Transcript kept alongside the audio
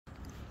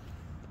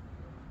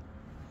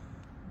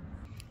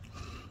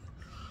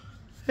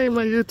Hey,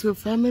 my YouTube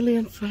family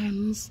and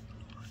friends.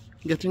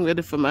 Getting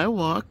ready for my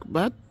walk,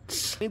 but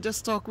let me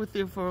just talk with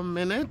you for a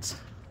minute.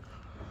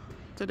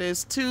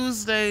 Today's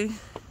Tuesday.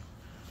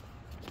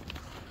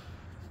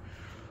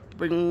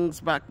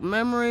 Brings back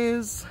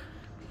memories.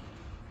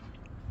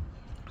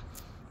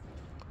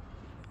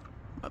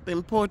 But the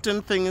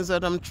important thing is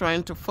that I'm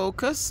trying to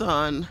focus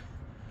on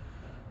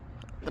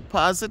the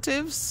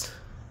positives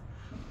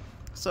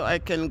so I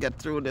can get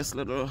through this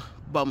little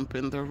bump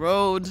in the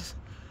road.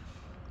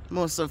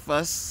 Most of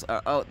us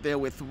are out there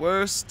with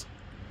worst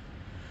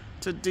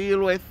to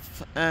deal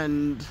with,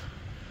 and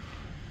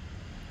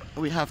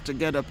we have to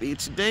get up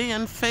each day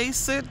and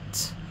face it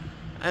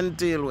and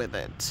deal with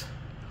it.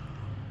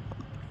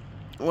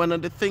 One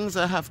of the things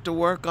I have to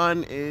work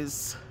on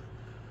is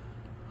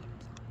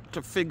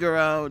to figure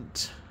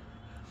out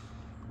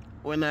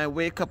when I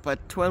wake up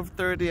at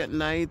 12:30 at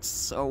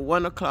nights or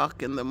 1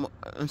 o'clock in the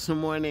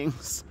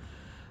mornings,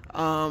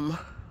 how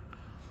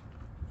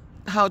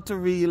to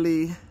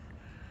really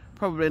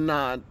probably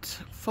not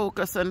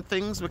focus on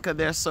things, because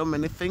there are so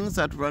many things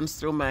that runs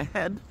through my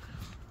head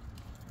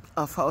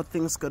of how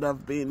things could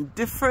have been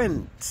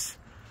different,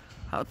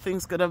 how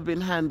things could have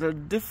been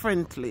handled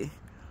differently.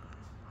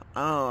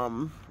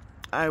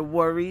 I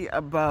worry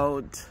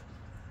about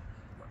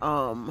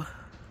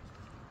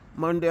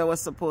Monday I was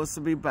supposed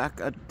to be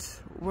back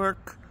at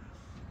work,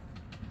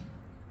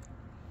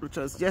 which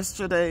was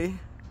yesterday,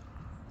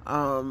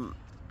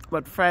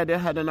 but Friday I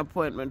had an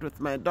appointment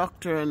with my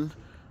doctor, and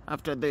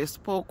after they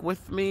spoke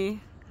with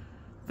me,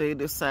 they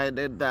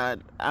decided that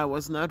I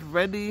was not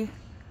ready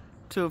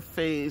to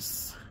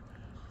face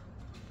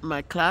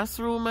my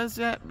classroom as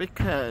yet,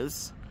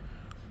 because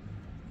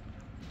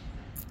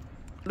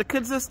the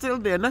kids are still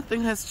there.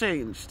 Nothing has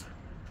changed.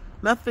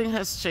 Nothing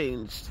has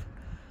changed.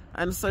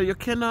 And so you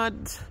cannot,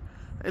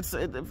 if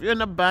you're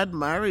in a bad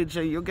marriage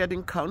and you're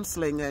getting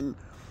counseling and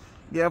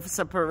you have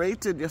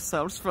separated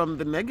yourselves from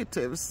the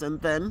negatives, and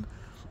then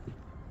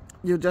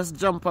you just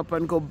jump up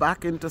and go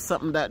back into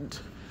something that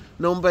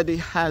nobody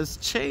has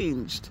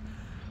changed,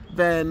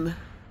 then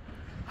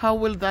how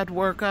will that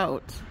work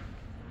out?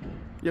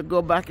 You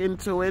go back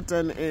into it,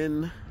 and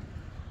in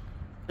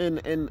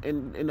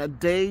a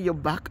day you're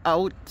back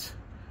out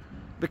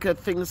because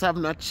things have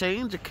not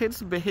changed. The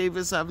kids'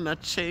 behaviors have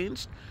not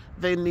changed.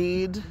 They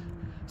need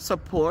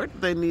support.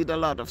 They need a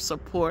lot of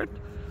support.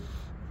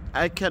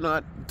 I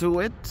cannot do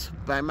it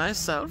by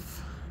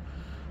myself.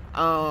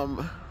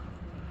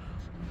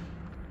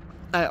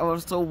 I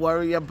also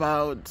worry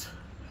about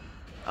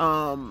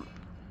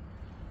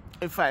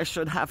if I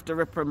should have to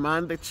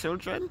reprimand the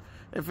children,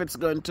 if it's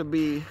going to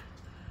be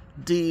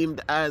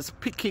deemed as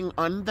picking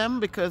on them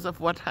because of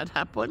what had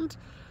happened.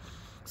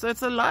 So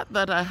it's a lot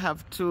that I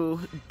have to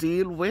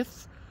deal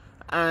with,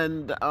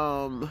 and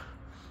I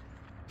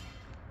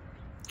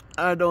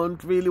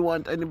don't really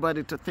want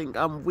anybody to think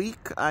I'm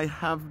weak. I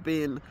have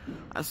been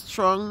a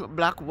strong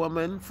black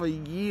woman for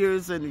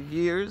years and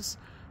years.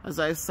 As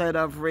I said,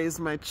 I've raised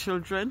my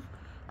children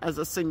as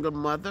a single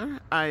mother.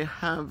 I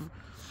have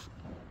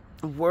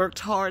worked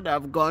hard.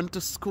 I've gone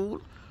to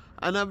school,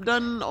 and I've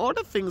done all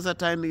the things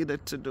that I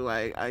needed to do.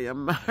 I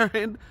am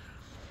married,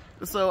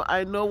 so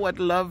I know what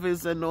love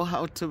is. I know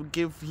how to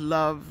give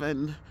love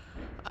and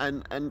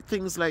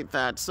things like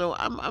that. So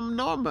I'm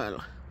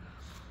normal.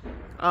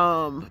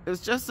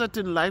 It's just that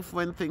in life,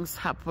 when things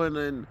happen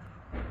and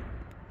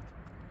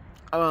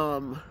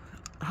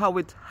how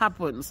it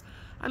happens,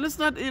 and it's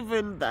not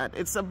even that,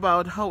 it's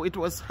about how it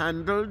was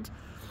handled,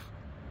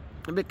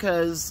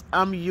 because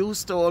I'm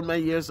used to all my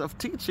years of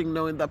teaching,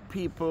 knowing that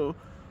people,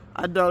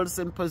 adults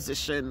in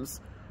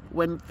positions,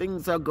 when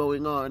things are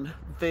going on,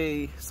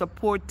 they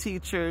support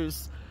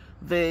teachers,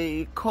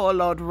 they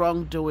call out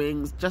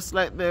wrongdoings, just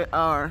like they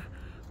are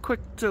quick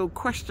to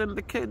question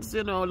the kids,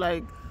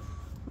 like,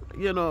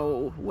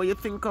 when you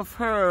think of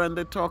her and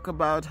they talk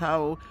about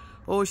how,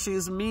 oh,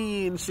 she's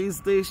mean, she's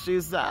this,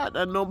 she's that,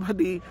 and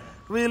nobody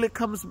really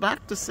comes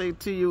back to say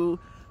to you,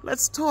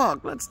 let's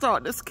talk.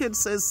 This kid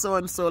says so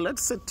and so,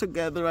 let's sit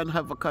together and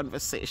have a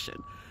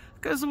conversation.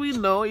 Because we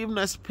know, even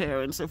as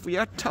parents, if we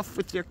are tough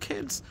with your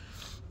kids,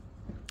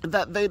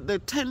 that they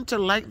tend to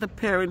like the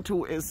parent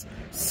who is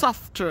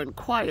softer and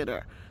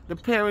quieter, the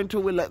parent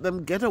who will let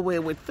them get away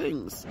with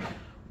things.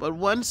 But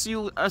once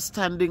you are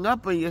standing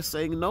up and you're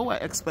saying, no, I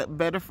expect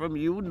better from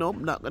you, no,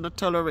 I'm not going to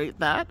tolerate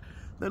that,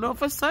 then all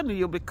of a sudden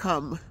you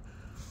become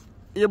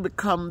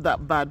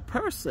that bad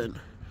person.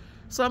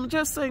 So I'm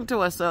just saying to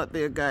us out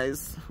there,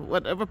 guys,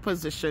 whatever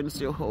positions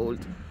you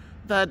hold,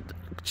 that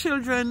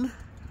children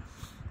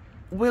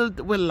will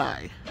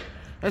lie,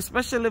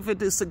 especially if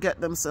it is to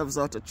get themselves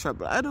out of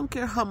trouble. I don't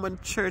care how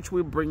much church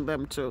we bring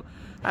them to.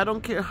 I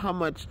don't care how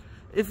much.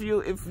 If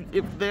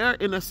they're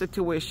in a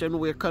situation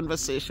where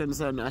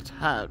conversations are not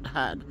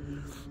had,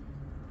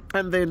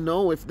 and they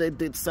know if they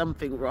did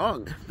something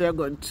wrong, they're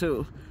going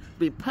to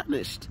be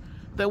punished,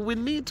 then we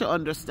need to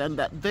understand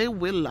that they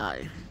will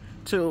lie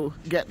to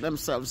get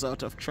themselves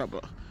out of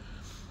trouble.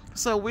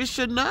 So we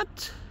should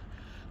not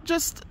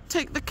just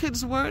take the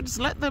kids' words.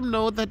 Let them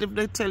know that if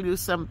they tell you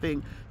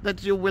something,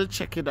 that you will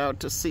check it out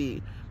to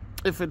see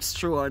if it's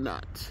true or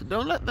not.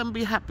 Don't let them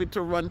be happy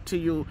to run to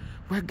you.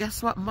 Well,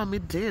 guess what mommy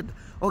did?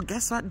 Or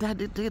guess what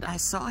daddy did? I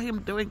saw him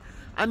doing,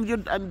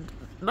 and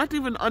not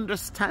even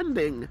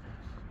understanding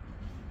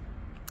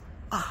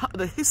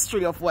the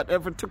history of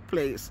whatever took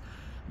place,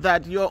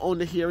 that you're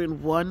only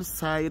hearing one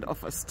side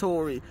of a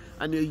story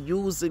and you're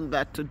using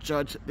that to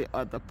judge the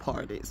other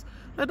parties.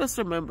 Let us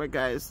remember,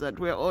 guys, that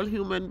we're all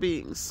human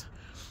beings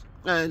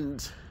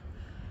and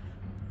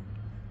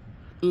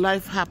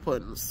life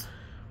happens.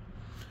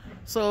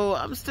 So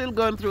I'm still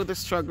going through the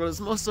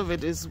struggles. Most of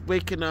it is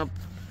waking up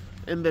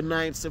in the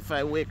nights. If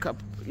I wake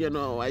up, you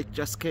know, I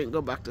just can't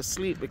go back to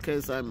sleep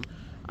because I'm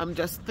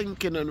just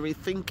thinking and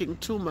rethinking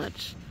too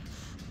much.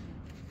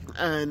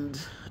 And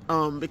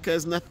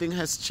because nothing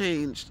has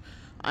changed,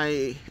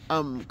 I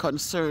am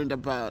concerned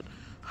about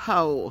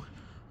how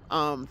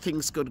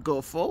things could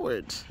go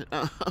forward.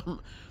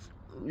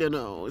 You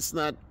know, it's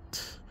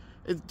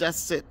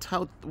that's it.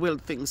 How will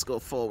things go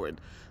forward?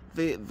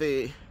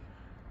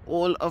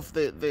 All of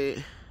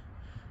the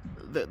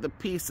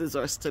pieces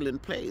are still in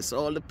place.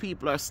 All the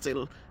people are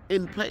still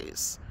in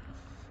place.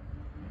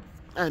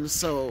 And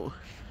so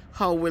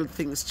how will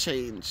things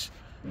change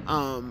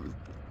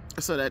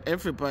so that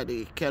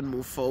everybody can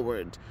move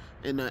forward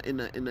in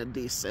a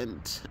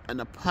decent and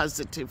a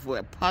positive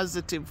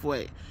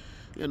way?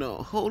 You know,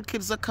 hold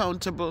kids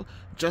accountable,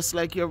 just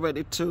like you're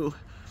ready to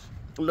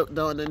look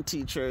down on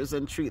teachers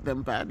and treat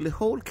them badly.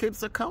 Hold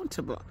kids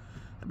accountable,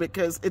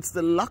 because it's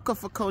the lack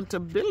of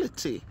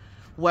accountability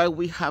why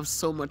we have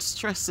so much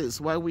stresses,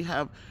 why we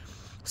have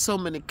so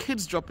many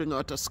kids dropping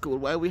out of school,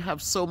 why we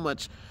have so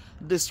much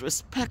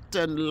disrespect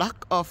and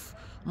lack of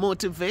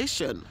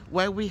motivation,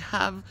 why we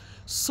have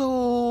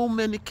so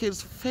many kids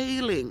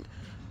failing.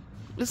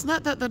 It's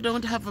not that they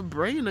don't have a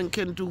brain and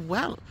can do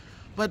well,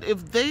 but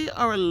if they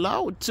are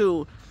allowed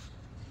to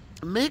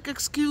make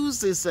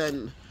excuses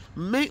and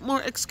make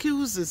more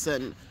excuses,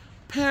 and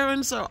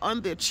parents are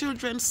on their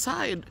children's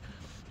side,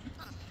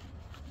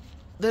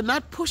 they're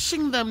not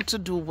pushing them to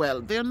do well.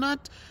 They're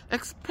not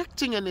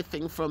expecting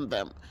anything from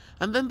them.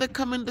 And then they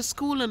come into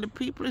school and the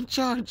people in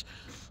charge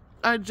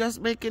are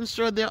just making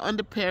sure they're on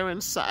the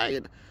parents'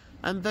 side.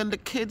 And then the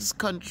kids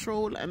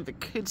control and the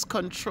kids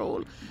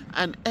control,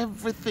 and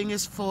everything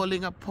is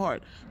falling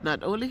apart.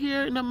 Not only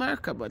here in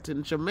America, but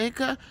in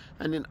Jamaica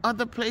and in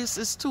other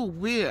places too,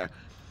 where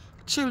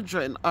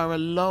children are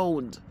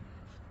allowed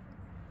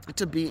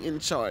to be in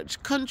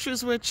charge.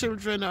 Countries where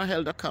children are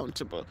held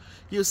accountable,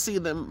 you see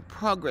them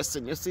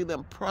progressing, you see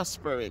them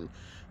prospering,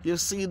 you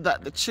see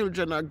that the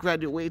children are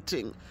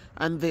graduating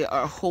and they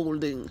are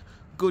holding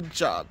good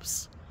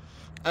jobs.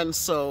 And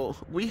so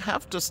we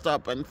have to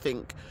stop and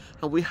think,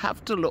 and we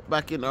have to look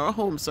back in our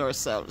homes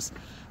ourselves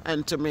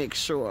and to make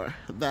sure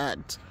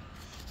that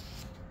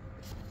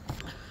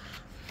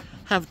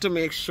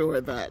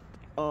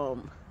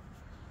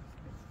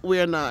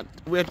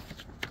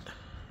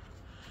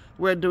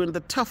we're doing the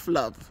tough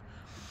love,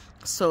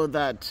 so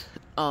that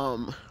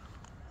our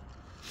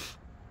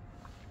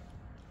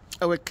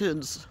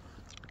kids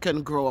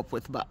can grow up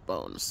with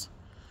backbones.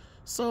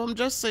 So I'm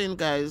just saying,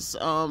 guys,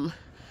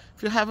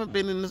 if you haven't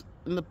been in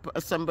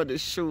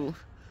somebody's shoe,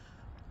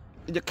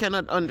 you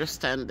cannot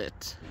understand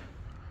it.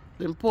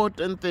 The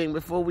important thing,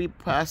 before we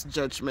pass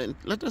judgment,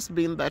 let us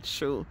be in that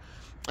shoe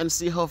and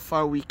see how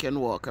far we can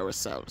walk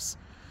ourselves.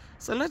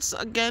 So let's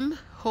again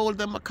hold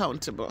them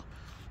accountable.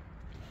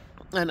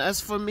 And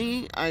as for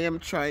me, I am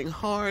trying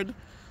hard.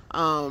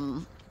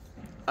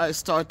 I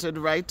started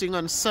writing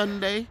on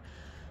Sunday,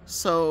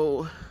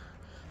 so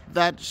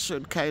that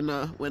should kind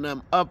of, when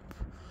I'm up,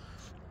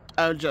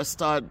 I'll just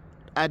start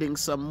adding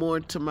some more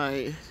to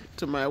my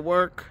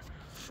work,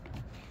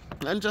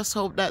 and just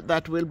hope that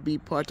that will be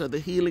part of the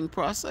healing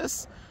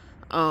process,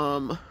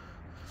 and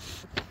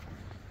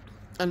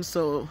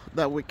so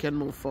that we can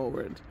move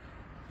forward.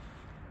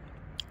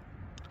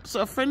 So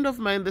a friend of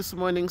mine this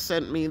morning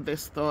sent me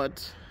this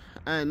thought,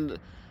 and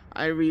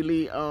I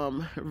really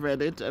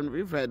read it and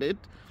reread it.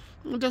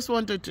 I just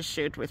wanted to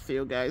share it with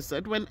you guys,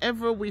 that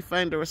whenever we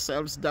find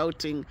ourselves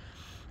doubting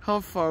how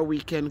far we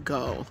can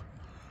go,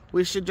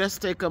 we should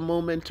just take a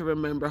moment to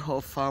remember how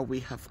far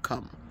we have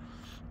come.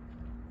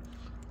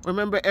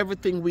 Remember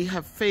everything we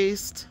have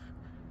faced,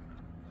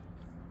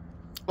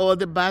 all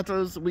the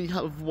battles we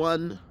have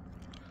won,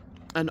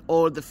 and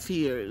all the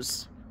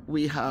fears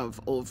we have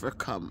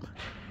overcome.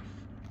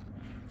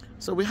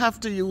 So we have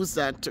to use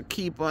that to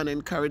keep on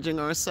encouraging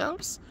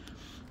ourselves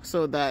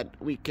so that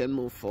we can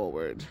move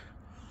forward.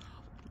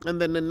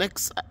 And then the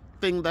next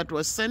thing that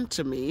was sent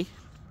to me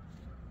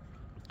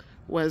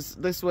was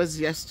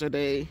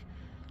yesterday.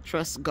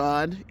 Trust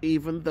God,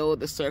 even though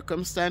the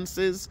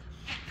circumstances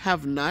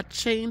have not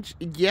changed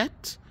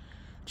yet.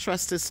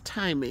 Trust His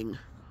timing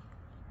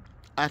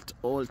at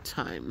all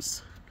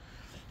times.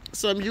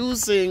 So I'm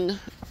using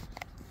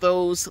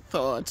those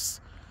thoughts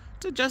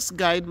to just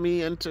guide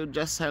me and to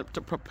just help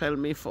to propel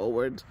me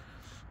forward.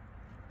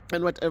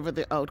 And whatever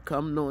the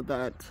outcome, know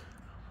that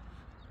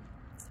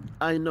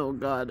I know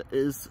God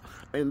is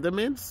in the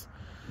midst.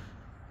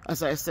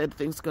 As I said,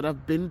 things could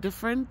have been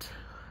different.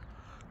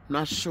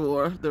 Not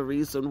sure the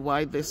reason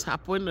why this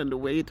happened and the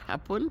way it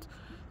happened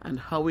and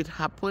how it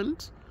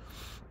happened.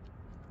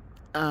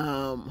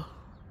 But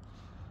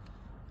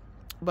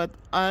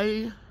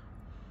I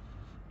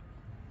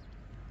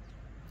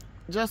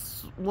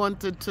just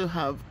wanted to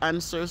have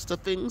answers to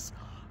things.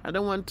 I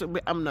don't want to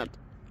be, I'm not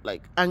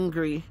like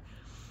angry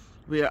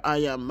where I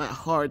am. My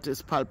heart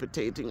is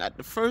palpitating. At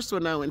the first,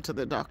 when I went to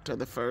the doctor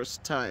the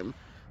first time,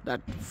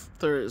 that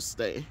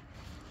Thursday,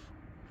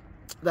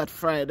 that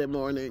Friday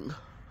morning,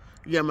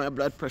 yeah, my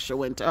blood pressure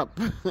went up.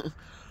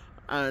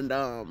 and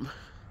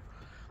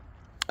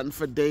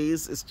for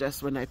days, it's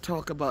just when I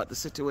talk about the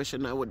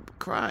situation, I would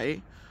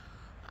cry.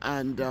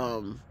 And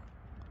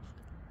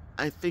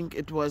I think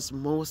it was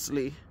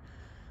mostly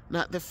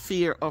not the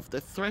fear of the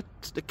threat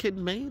the kid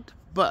made,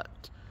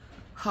 but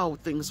how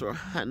things were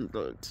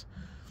handled.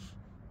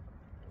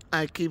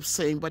 I keep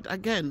saying, but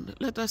again,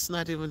 let us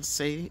not even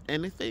say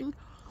anything.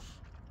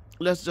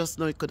 Let's just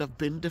know it could have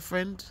been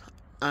different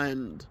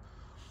and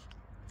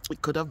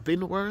it could have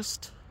been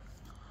worse.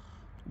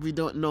 We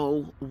don't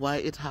know why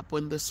it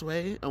happened this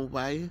way and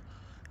why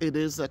it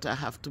is that I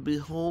have to be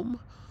home.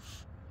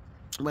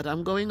 But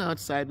I'm going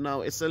outside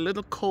now. It's a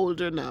little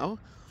colder now.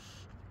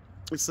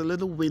 It's a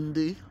little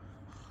windy,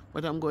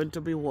 but I'm going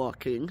to be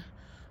walking.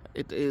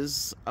 It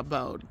is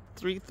about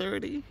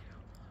 3:30.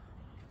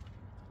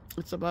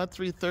 It's about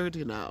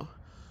 3:30 now.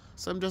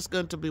 So I'm just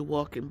going to be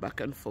walking back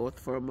and forth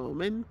for a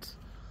moment.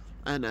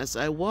 And as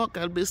I walk,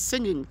 I'll be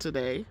singing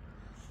today.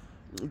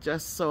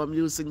 Just so I'm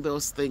using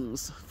those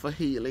things for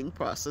healing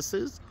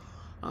processes.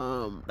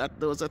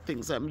 Those are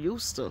things I'm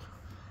used to.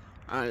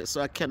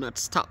 So I cannot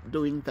stop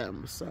doing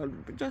them. So I'll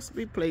just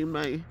be playing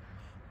my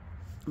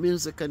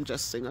music and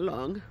just sing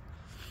along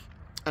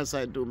as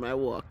I do my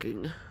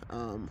walking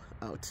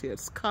out here.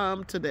 It's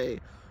calm today.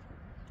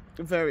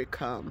 Very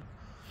calm.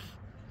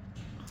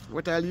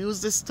 But I'll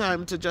use this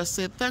time to just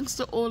say thanks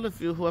to all of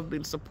you who have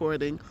been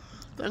supporting.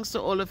 Thanks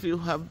to all of you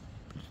who have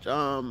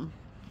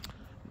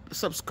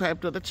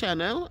subscribed to the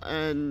channel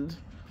and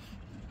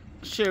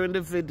sharing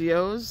the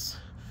videos.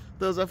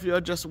 Those of you who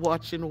are just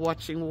watching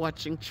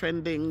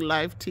trending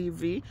live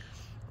TV,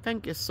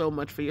 thank you so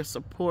much for your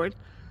support.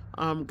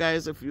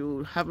 Guys, if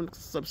you haven't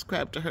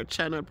subscribed to her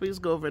channel, please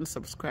go over and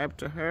subscribe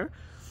to her.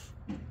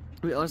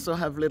 We also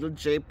have Little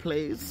J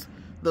Plays.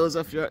 Those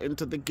of you who are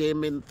into the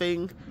gaming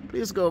thing,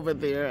 please go over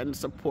there and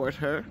support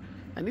her.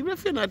 And even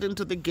if you're not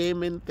into the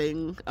gaming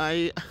thing,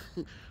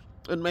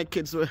 when my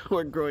kids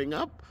were growing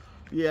up,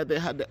 yeah, they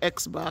had the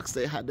Xbox,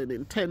 they had the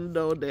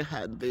Nintendo, they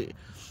had the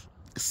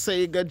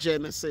Sega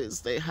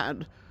Genesis, they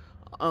had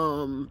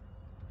all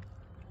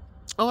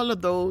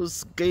of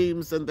those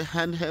games and the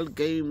handheld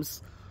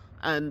games,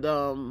 and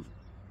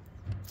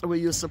we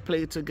used to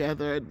play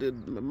together. I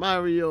did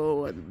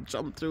Mario and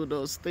jump through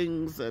those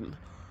things and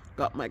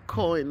got my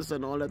coins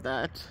and all of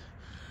that.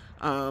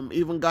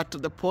 Even got to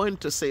the point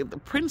to save the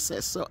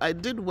princess. So I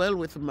did well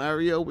with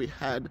Mario. We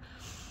had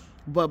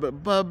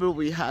Bubble.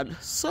 We had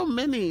so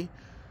many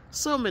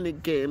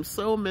games,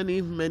 so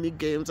many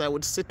games. I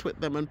would sit with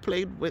them and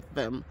play with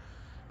them.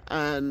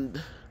 And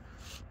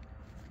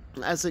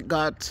as it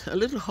got a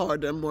little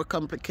harder and more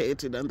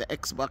complicated and the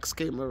Xbox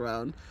came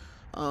around,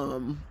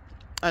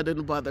 I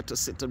didn't bother to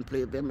sit and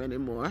play them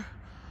anymore.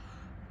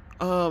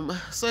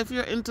 So if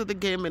you're into the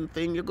gaming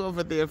thing, you go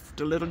over there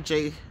to Little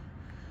J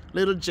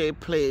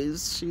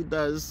Plays. She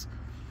does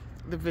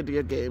the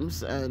video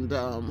games, and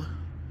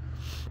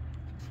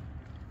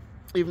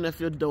even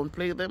if you don't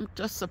play them,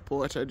 just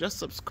support her. Just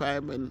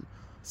subscribe and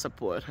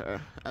support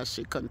her as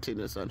she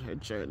continues on her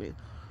journey.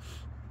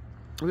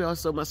 We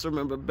also must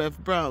remember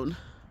Bev Brown.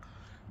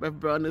 Bev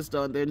Brown is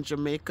down there in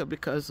Jamaica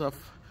because of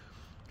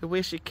the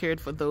way she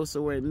cared for those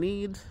who were in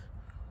need.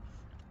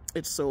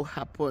 It so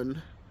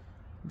happened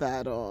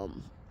that the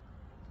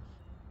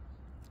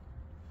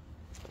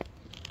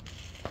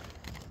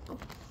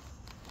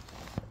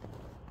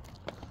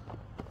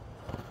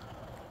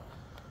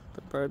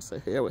birds are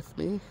here with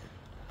me.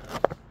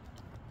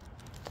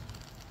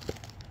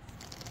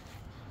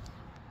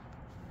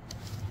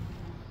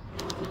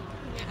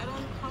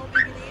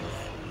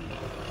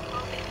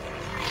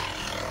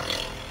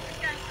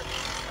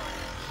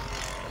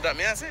 That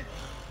me I say?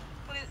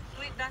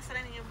 That's the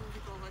name you move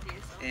it over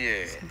there, so.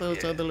 Yeah. So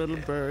those are the little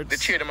birds. The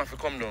chair them have to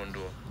come down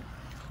though.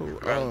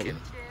 Ranking.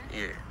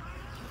 Yeah.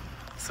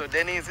 So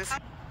then is this?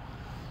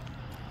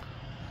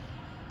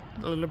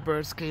 The little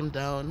birds came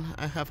down.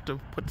 I have to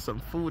put some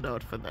food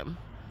out for them.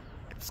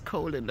 It's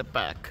cold in the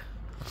back.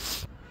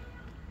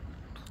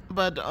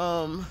 But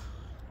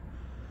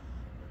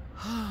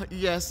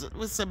yes, it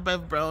was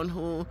Bev Brown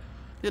who,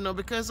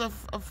 because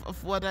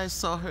of what I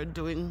saw her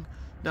doing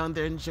down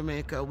there in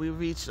Jamaica, we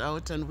reached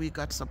out and we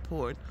got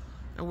support.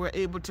 And we're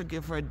able to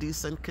give her a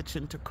decent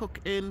kitchen to cook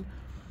in.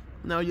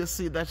 Now you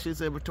see that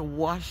she's able to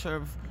wash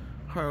her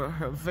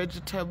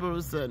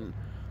vegetables and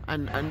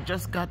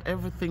just got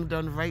everything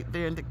done right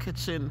there in the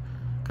kitchen,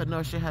 because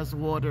now she has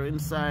water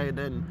inside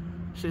and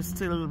she's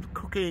still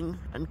cooking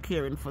and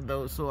caring for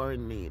those who are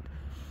in need.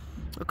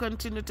 We'll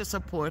continue to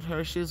support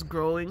her. She's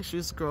growing.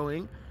 She's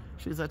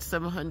She's at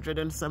 700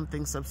 and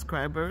something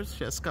subscribers.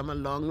 She has come a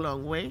long,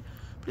 long way.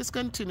 Please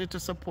continue to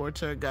support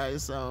her,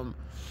 guys.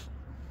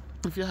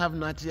 If you have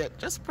not yet,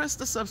 just press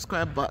the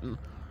subscribe button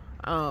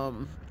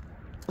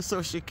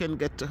so she can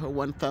get to her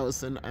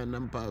 1,000 and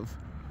above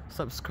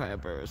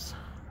subscribers.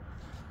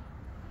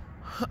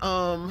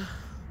 And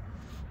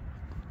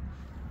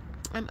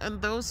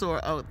those who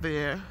are out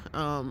there,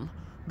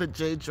 the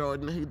J.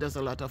 Jordan, he does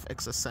a lot of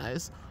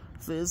exercises,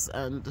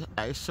 and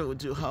I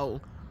showed you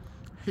how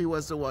he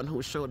was the one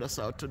who showed us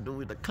how to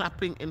do the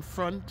clapping in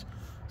front.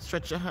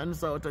 Stretch your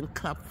hands out and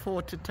clap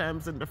 40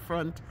 times in the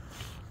front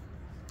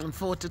and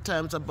 40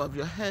 times above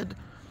your head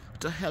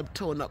to help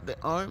tone up the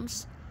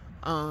arms.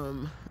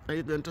 Are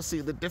you going to see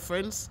the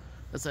difference?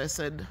 As I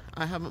said,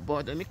 I haven't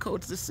bought any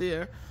coats this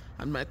year,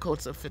 and my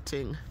coats are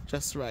fitting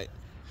just right.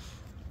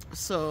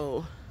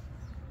 So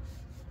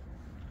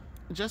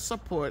just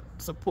support.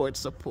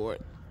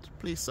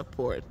 Please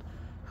support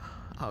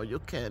how you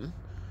can.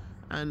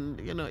 And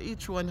you know,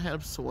 each one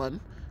helps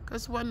one,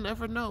 because one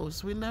never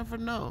knows. We never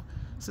know.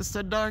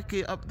 Sister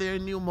Darky up there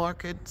in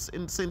Newmarket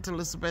in St.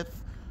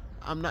 Elizabeth,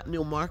 I'm not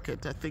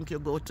Newmarket, I think you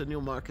go to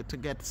Newmarket to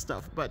get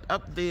stuff, but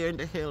up there in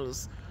the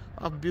hills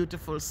of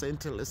beautiful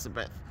St.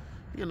 Elizabeth,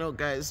 you know,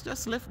 guys,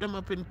 just lift them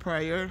up in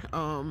prayer.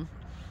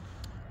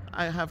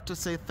 I have to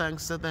say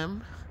thanks to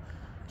them.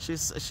 She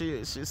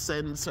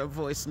sends her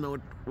voice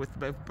note with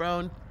Bev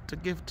Brown to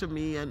give to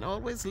me, and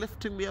always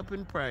lifting me up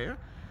in prayer,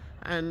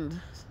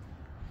 and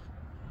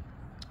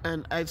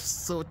I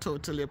so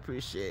totally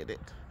appreciate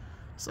it.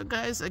 So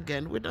guys,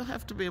 again, we don't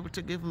have to be able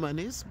to give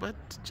monies, but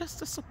just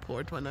to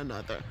support one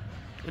another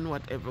in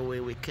whatever way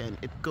we can.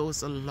 It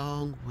goes a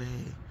long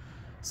way.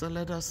 So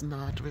let us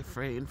not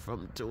refrain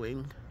from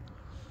doing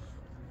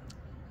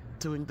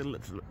the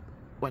little,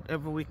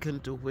 whatever we can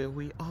do where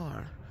we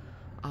are.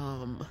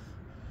 I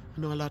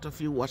know a lot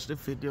of you watch the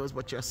videos,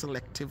 but you're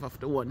selective of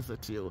the ones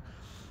that you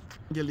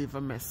leave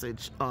a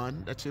message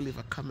on, that you leave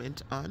a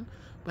comment on.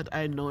 But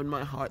I know in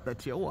my heart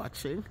that you're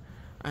watching,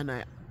 and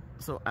I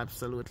so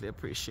absolutely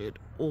appreciate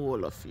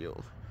all of you.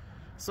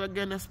 So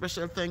again, a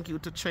special thank you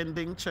to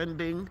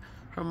Trending.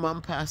 Her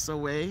mom passed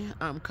away.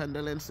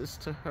 Condolences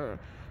to her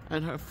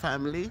and her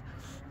family.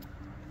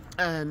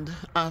 And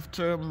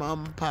after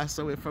mom passed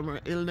away from her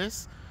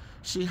illness,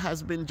 she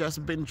has been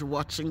just binge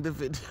watching the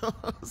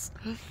videos.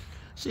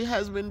 She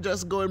has been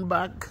just going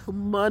back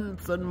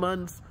months and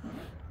months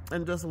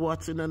and just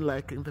watching and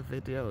liking the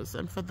videos.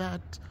 And for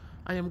that,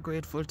 I am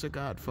grateful to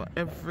God for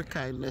every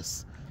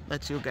kindness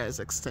that you guys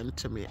extend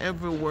to me,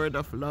 every word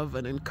of love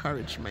and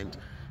encouragement,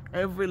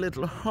 every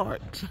little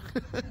heart,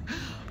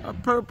 a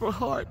purple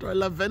heart, or a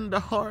lavender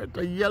heart,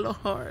 a yellow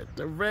heart,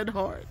 a red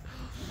heart,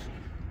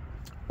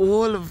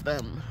 all of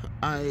them.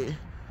 I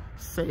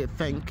say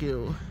thank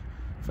you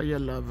for your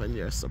love and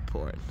your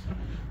support.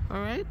 All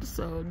right,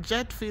 so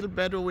Jet, feel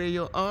better where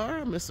you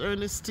are. Miss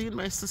Ernestine,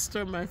 my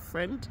sister, my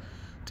friend,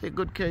 take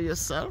good care of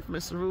yourself.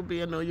 Miss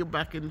Ruby, I know you're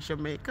back in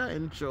Jamaica.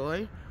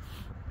 Enjoy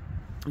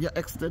your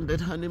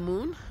extended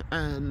honeymoon.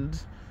 And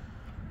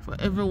for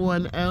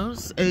everyone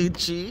else,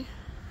 AG,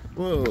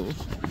 whoa,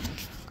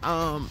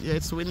 yeah,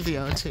 it's windy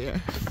out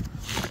here.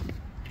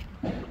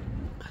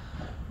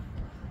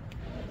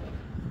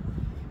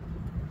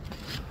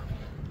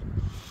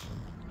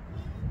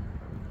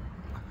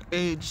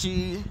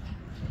 AG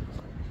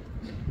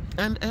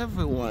and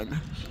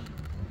everyone,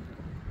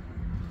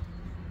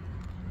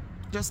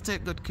 just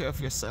take good care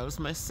of yourselves.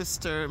 My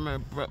sister,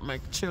 my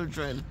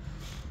children,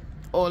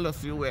 all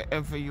of you,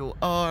 wherever you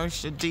are.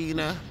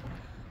 Shadina,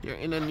 you're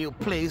in a new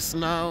place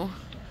now.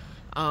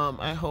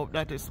 I hope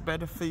that it's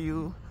better for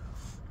you,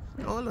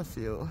 all of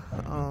you.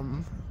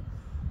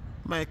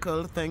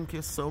 Michael, thank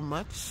you so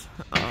much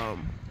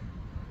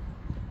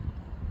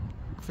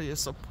for your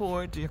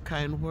support, your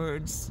kind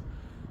words,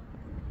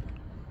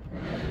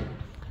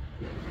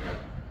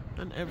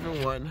 and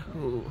everyone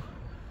who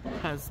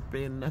has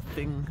been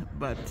nothing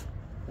but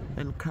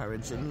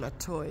encouraging.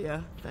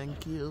 Latoya,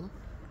 thank you.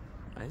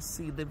 I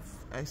see the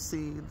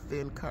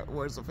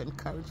words of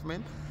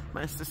encouragement.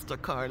 My sister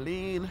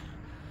Carlene,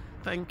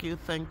 thank you.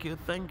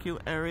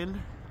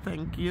 Erin,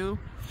 thank you.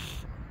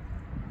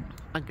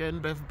 Again,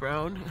 Bev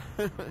Brown,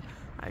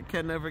 I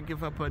can never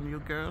give up on you,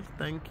 girl.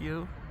 Thank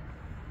you.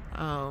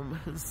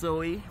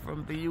 Zoe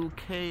from the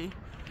UK.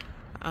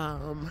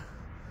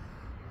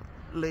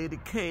 Lady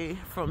K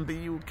from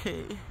the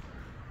UK.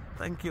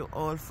 Thank you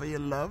all for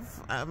your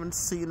love. I haven't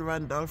seen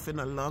Randolph in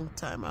a long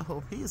time. I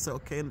hope he's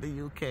okay in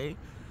the UK.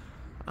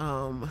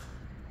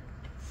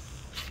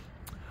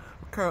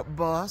 Kurt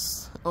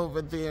Boss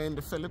over there in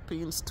the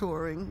Philippines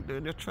touring,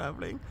 doing your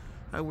traveling.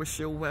 I wish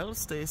you well.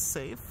 Stay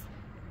safe.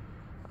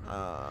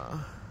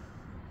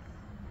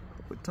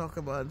 We talk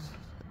about...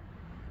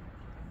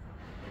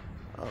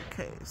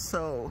 Okay,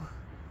 so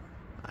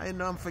I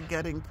know I'm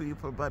forgetting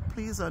people, but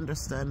please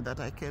understand that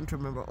I can't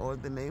remember all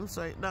the names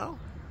right now.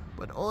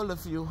 But all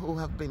of you who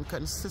have been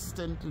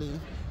consistently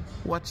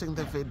watching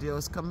the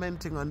videos,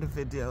 commenting on the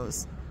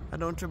videos, I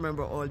don't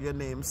remember all your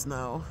names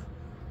now.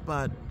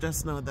 But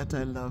just know that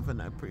I love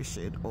and I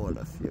appreciate all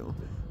of you.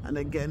 And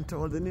again, to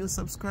all the new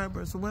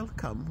subscribers,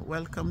 welcome.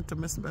 Welcome to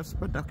Miss BEV'S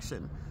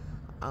production.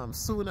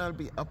 Soon I'll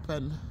be up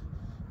and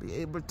be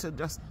able to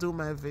just do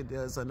my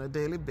videos on a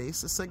daily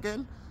basis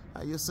again.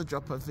 I used to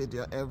drop a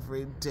video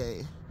every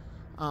day.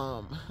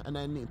 And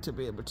I need to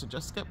be able to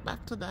just get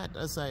back to that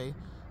as I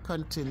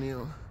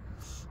continue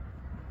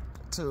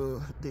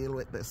to deal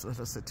with this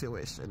little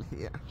situation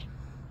here.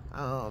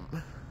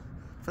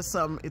 For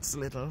some it's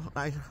little.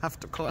 I have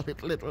to call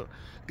it little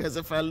because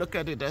if I look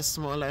at it as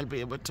small, I'll be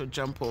able to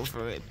jump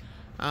over it.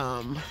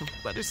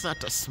 But it's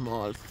not a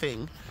small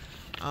thing.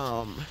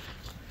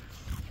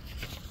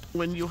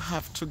 When you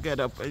have to get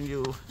up and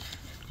you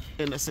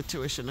in a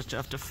situation that you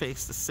have to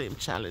face the same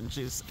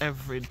challenges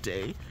every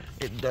day,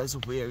 it does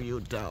wear you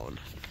down.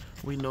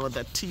 We know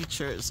that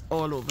teachers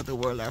all over the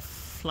world are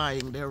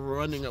flying, they're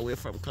running away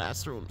from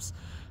classrooms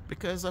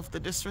because of the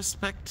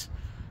disrespect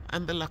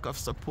and the lack of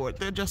support.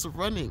 They're just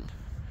running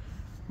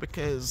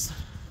because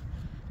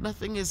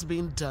nothing is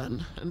being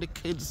done, and the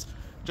kids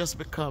just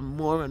become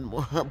more and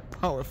more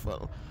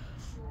powerful.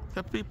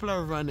 The people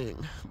are running.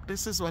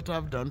 This is what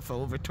I've done for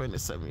over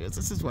 27 years.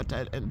 This is what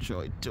I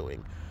enjoy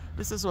doing.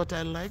 This is what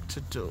I like to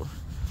do.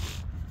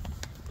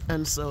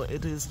 And so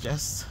it is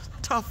just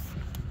tough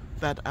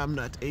that I'm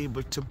not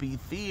able to be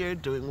there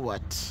doing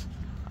what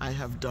I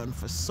have done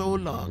for so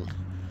long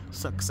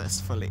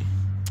successfully.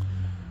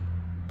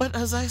 But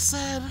as I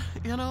said,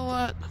 you know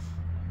what?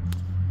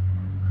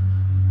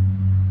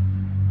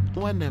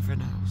 One never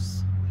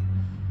knows.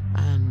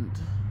 And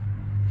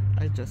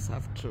I just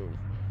have to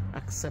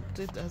accept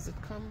it as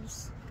it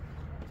comes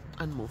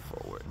and move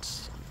forward.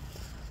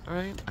 All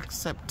right?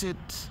 Accept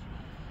it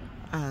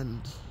and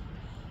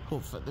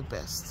hope for the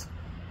best.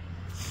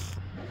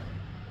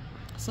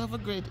 So have a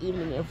great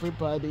evening,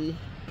 everybody.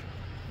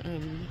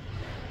 I'm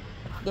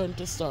going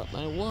to start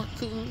my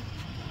walking.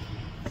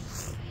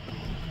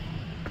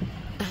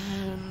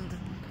 And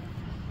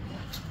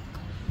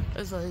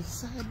as I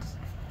said,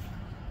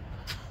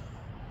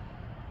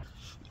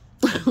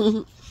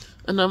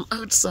 and I'm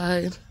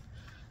outside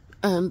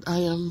and I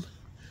am,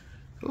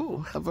 oh,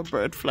 have a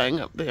bird flying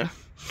up there.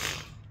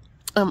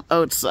 I'm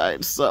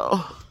outside,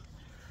 so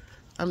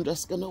I'm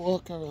just gonna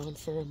walk around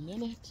for a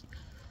minute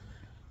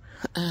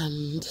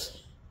and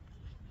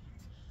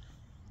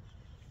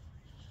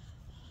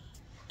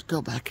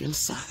go back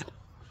inside.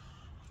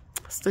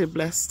 Stay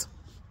blessed.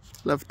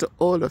 Love to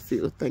all of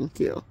you. Thank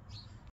you.